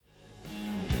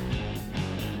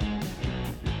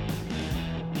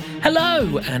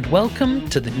Hello and welcome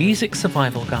to the Music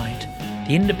Survival Guide,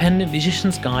 the independent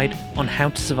musician's guide on how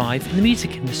to survive in the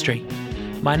music industry.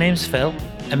 My name's Phil,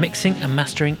 a mixing and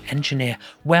mastering engineer.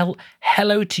 Well,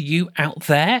 hello to you out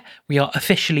there. We are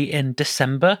officially in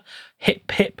December.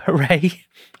 Hip hip hooray.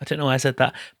 I don't know why I said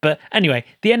that. But anyway,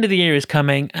 the end of the year is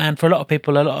coming, and for a lot of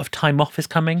people, a lot of time off is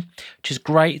coming, which is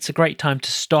great. It's a great time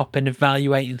to stop and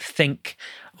evaluate and think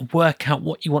and work out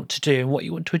what you want to do and what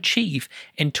you want to achieve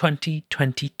in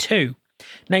 2022.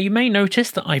 Now, you may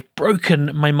notice that I've broken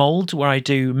my mold where I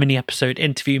do mini episode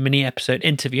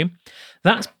interview.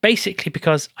 That's basically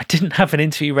because I didn't have an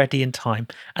interview ready in time,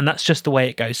 and that's just the way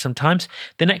it goes sometimes.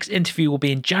 The next interview will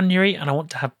be in January, and I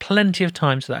want to have plenty of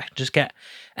time so that I can just get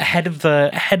ahead of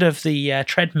the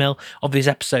treadmill of these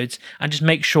episodes and just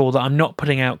make sure that I'm not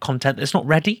putting out content that's not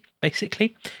ready,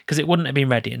 basically, because it wouldn't have been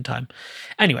ready in time.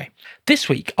 Anyway, this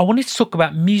week I wanted to talk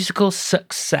about musical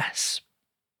success.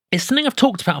 It's something I've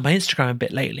talked about on my Instagram a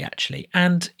bit lately, actually,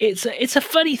 and it's a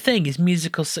funny thing, is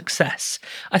musical success.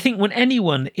 I think when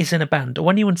anyone is in a band or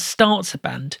when anyone starts a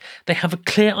band, they have a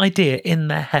clear idea in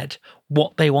their head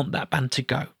what they want that band to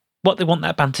go, what they want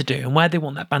that band to do, and where they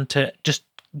want that band to just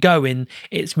go in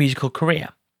its musical career.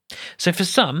 So for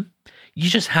some, you're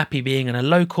just happy being in a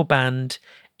local band,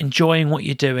 enjoying what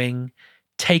you're doing,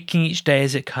 taking each day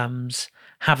as it comes,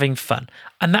 having fun,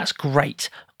 and that's great.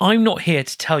 I'm not here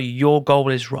to tell you your goal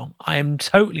is wrong. I am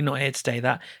totally not here to say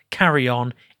that. Carry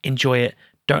on, enjoy it.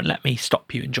 Don't let me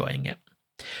stop you enjoying it.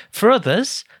 For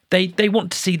others, they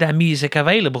want to see their music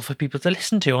available for people to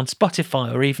listen to on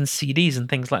Spotify or even CDs and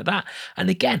things like that.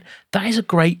 And again, that is a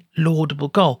great, laudable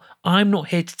goal. I'm not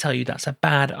here to tell you that's a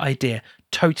bad idea.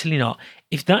 Totally not.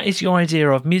 If that is your idea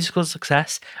of musical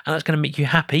success and that's going to make you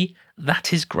happy,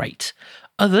 that is great.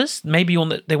 Others, maybe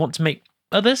they want to make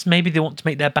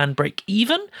their band break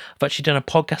even. I've actually done a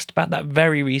podcast about that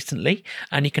very recently,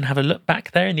 and you can have a look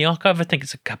back there in the archive. I think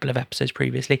it's a couple of episodes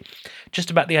previously, just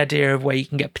about the idea of where you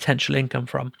can get potential income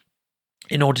from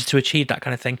in order to achieve that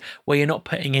kind of thing, where you're not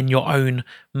putting in your own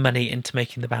money into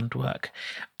making the band work.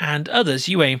 And others,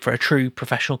 you aim for a true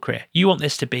professional career. You want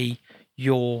this to be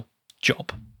your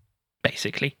job.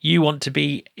 Basically, you want to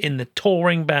be in the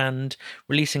touring band,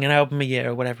 releasing an album a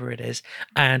year or whatever it is,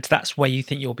 and that's where you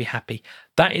think you'll be happy.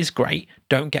 That is great,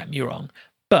 don't get me wrong,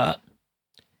 but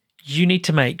you need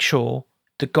to make sure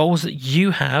the goals that you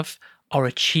have are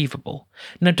achievable.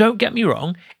 Now, don't get me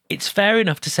wrong, it's fair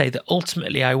enough to say that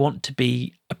ultimately I want to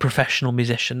be a professional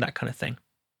musician, that kind of thing.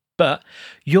 But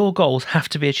your goals have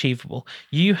to be achievable.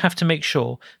 You have to make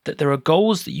sure that there are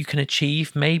goals that you can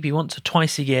achieve maybe once or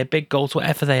twice a year, big goals,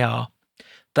 whatever they are,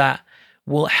 that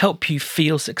will help you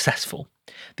feel successful.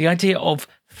 The idea of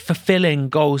fulfilling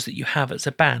goals that you have as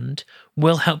a band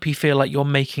will help you feel like you're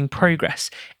making progress.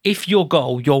 If your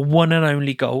goal, your one and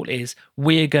only goal, is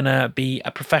we're going to be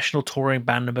a professional touring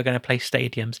band and we're going to play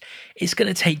stadiums, it's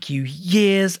going to take you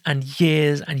years and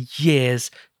years and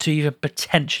years to even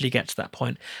potentially get to that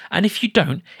point. And if you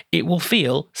don't, it will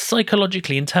feel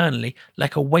psychologically, internally,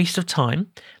 like a waste of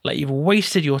time, like you've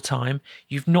wasted your time,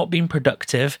 you've not been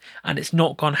productive, and it's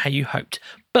not gone how you hoped.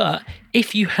 But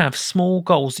if you have small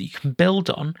goals that you can build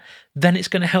on, then it's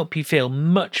going to help you feel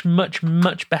much, much,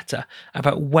 much better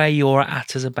about where you're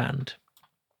at as a band.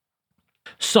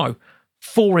 So,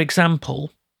 for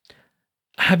example,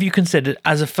 have you considered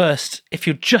if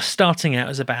you're just starting out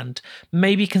as a band,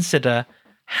 maybe consider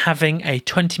having a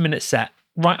 20-minute set,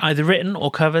 right, either written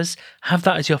or covers, have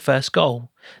that as your first goal.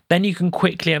 Then you can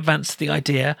quickly advance to the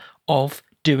idea of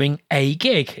doing a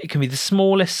gig. It can be the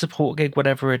smallest support gig,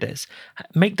 whatever it is.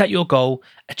 Make that your goal,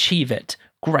 achieve it,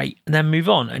 great, and then move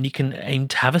on. And you can aim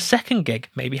to have a second gig,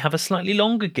 maybe have a slightly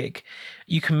longer gig.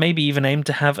 You can maybe even aim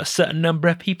to have a certain number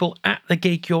of people at the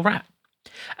gig you're at.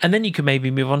 And then you can maybe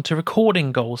move on to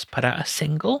recording goals, put out a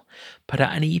single, put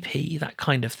out an EP, that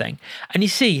kind of thing. And you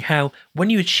see how when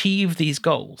you achieve these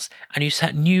goals and you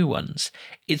set new ones,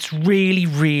 it's really,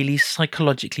 really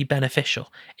psychologically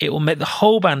beneficial. It will make the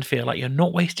whole band feel like you're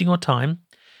not wasting your time,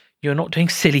 you're not doing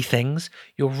silly things,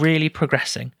 you're really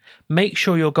progressing. Make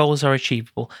sure your goals are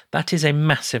achievable. That is a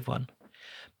massive one.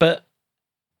 But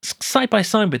side by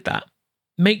side with that,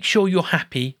 make sure you're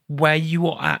happy where you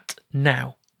are at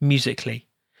now, musically.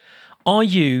 Are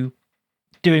you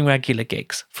doing regular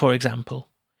gigs, for example?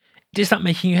 Is that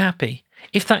making you happy?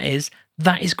 If that is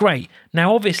great.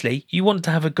 Now, obviously, you want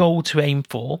to have a goal to aim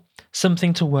for,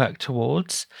 something to work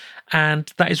towards,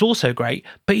 and that is also great,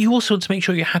 but you also want to make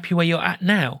sure you're happy where you're at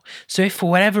now. So if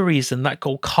for whatever reason that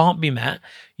goal can't be met,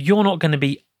 you're not going to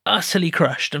be utterly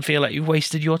crushed and feel like you've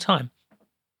wasted your time.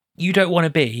 You don't want to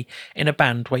be in a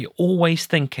band where you're always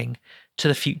thinking to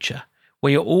the future,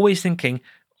 where you're always thinking,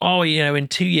 oh, in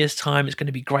 2 years' time, it's going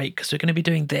to be great because we're going to be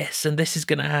doing this and this is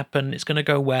going to happen. It's going to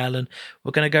go well. And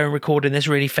we're going to go and record in this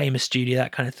really famous studio,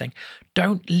 that kind of thing.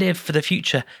 Don't live for the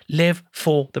future. Live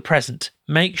for the present.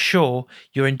 Make sure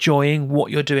you're enjoying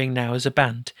what you're doing now as a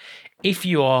band. If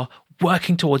you are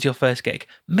working towards your first gig,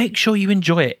 make sure you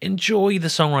enjoy it. Enjoy the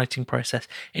songwriting process.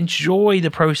 Enjoy the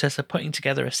process of putting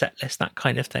together a set list, that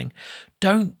kind of thing.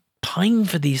 Don't pine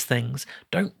for these things.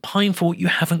 Don't pine for what you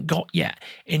haven't got yet.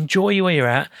 Enjoy where you're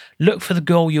at. Look for the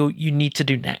goal you need to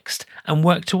do next and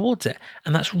work towards it.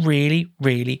 And that's really,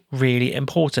 really, really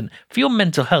important for your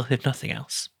mental health, if nothing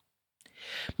else.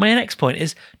 My next point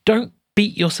is don't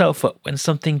beat yourself up when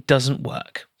something doesn't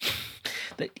work.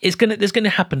 There's going to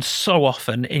happen so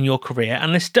often in your career,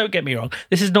 and don't get me wrong,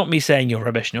 this is not me saying you're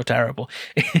rubbish and you're terrible.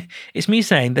 It's me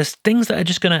saying there's things that are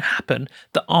just going to happen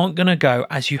that aren't going to go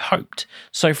as you hoped.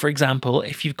 So, for example,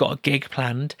 if you've got a gig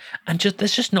planned and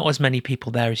there's just not as many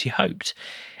people there as you hoped.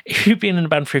 If you've been in a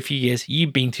band for a few years,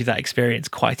 you've been through that experience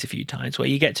quite a few times where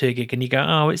you get to a gig and you go,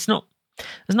 oh, there's not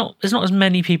as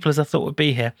many people as I thought would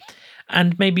be here.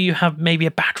 And maybe you have a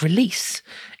bad release.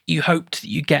 You hoped that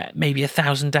you get maybe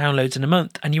 1,000 downloads in a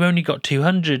month and you only got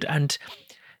 200, and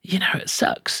it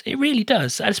sucks. It really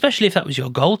does. And especially if that was your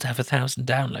goal, to have 1,000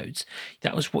 downloads.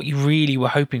 That was what you really were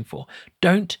hoping for.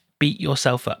 Don't beat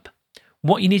yourself up.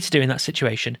 What you need to do in that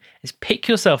situation is pick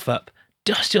yourself up,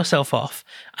 dust yourself off,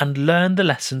 and learn the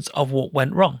lessons of what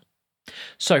went wrong.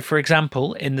 So, for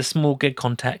example, in the small gig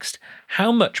context,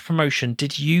 how much promotion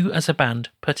did you as a band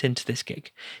put into this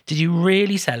gig? Did you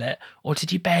really sell it, or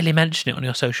did you barely mention it on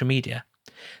your social media?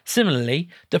 Similarly,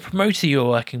 the promoter you were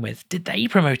working with, did they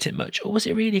promote it much, or was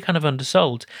it really kind of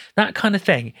undersold? That kind of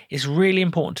thing is really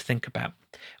important to think about.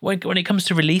 When it comes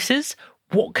to releases,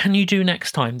 what can you do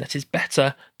next time that is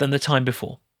better than the time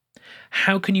before?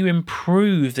 How can you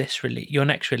improve your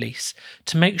next release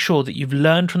to make sure that you've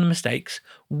learned from the mistakes,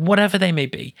 whatever they may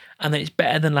be, and that it's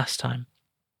better than last time?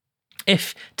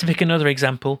 If, to pick another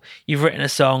example, you've written a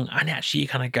song and actually you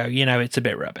kind of go, it's a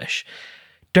bit rubbish.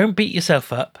 Don't beat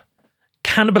yourself up.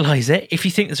 Cannibalize it. If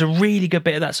you think there's a really good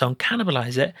bit of that song,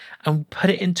 cannibalize it and put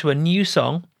it into a new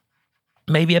song.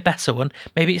 Maybe a better one.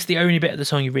 Maybe it's the only bit of the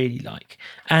song you really like.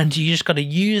 And you just got to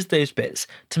use those bits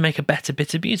to make a better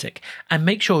bit of music. And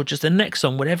make sure just the next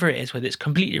song, whatever it is, whether it's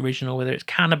completely original, whether it's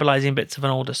cannibalizing bits of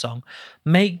an older song,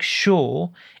 make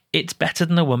sure it's better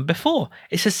than the one before.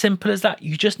 It's as simple as that.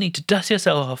 You just need to dust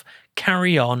yourself off,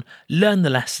 carry on, learn the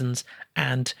lessons,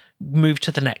 and move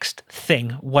to the next thing,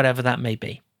 whatever that may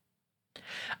be.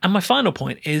 And my final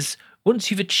point is, once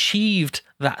you've achieved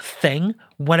that thing,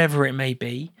 whatever it may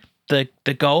be,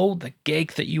 the goal, the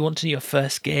gig that you want to do, your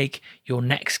first gig, your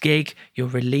next gig, your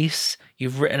release,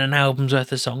 you've written an album's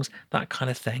worth of songs, that kind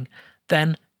of thing,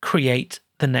 then create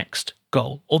the next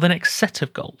goal or the next set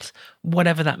of goals,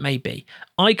 whatever that may be.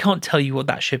 I can't tell you what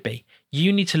that should be.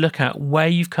 You need to look at where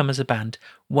you've come as a band,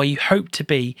 where you hope to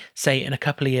be, say, in a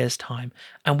couple of years' time,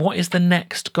 and what is the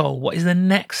next goal? What is the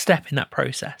next step in that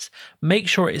process? Make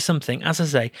sure it is something, as I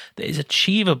say, that is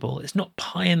achievable. It's not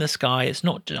pie in the sky. It's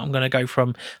not, I'm going to go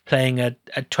from playing a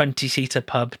 20-seater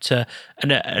pub to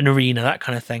an arena, that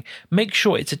kind of thing. Make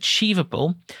sure it's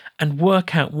achievable and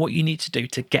work out what you need to do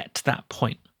to get to that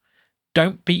point.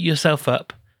 Don't beat yourself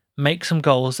up. Make some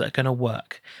goals that are going to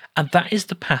work. And that is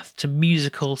the path to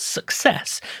musical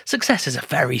success. Success is a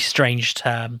very strange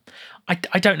term.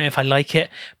 I don't know if I like it,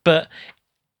 but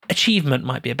achievement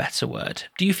might be a better word.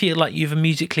 Do you feel like you've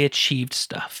musically achieved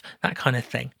stuff? That kind of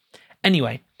thing.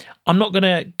 Anyway, I'm not going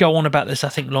to go on about this, I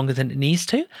think, longer than it needs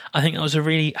to. I think that was a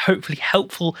really, hopefully,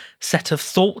 helpful set of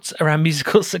thoughts around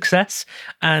musical success,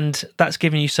 and that's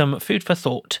given you some food for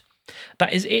thought.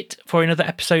 That is it for another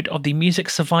episode of the Music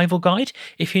Survival Guide.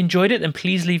 If you enjoyed it, then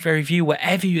please leave a review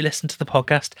wherever you listen to the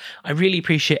podcast. I really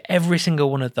appreciate every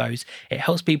single one of those. It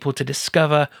helps people to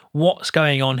discover what's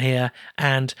going on here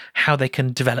and how they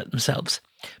can develop themselves.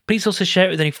 Please also share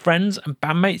it with any friends and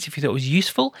bandmates if you thought it was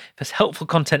useful. If there's helpful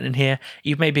content in here,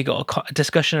 you've maybe got a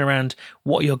discussion around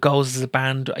what are your goals as a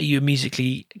band, are you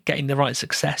musically getting the right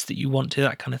success that you want to,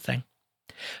 that kind of thing.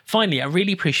 Finally, I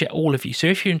really appreciate all of you. So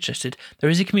if you're interested, there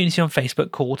is a community on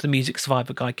Facebook called the Music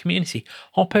Survival Guide Community.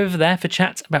 Hop over there for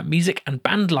chats about music and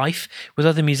band life with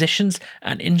other musicians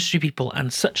and industry people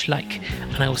and such like.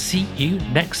 And I will see you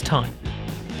next time.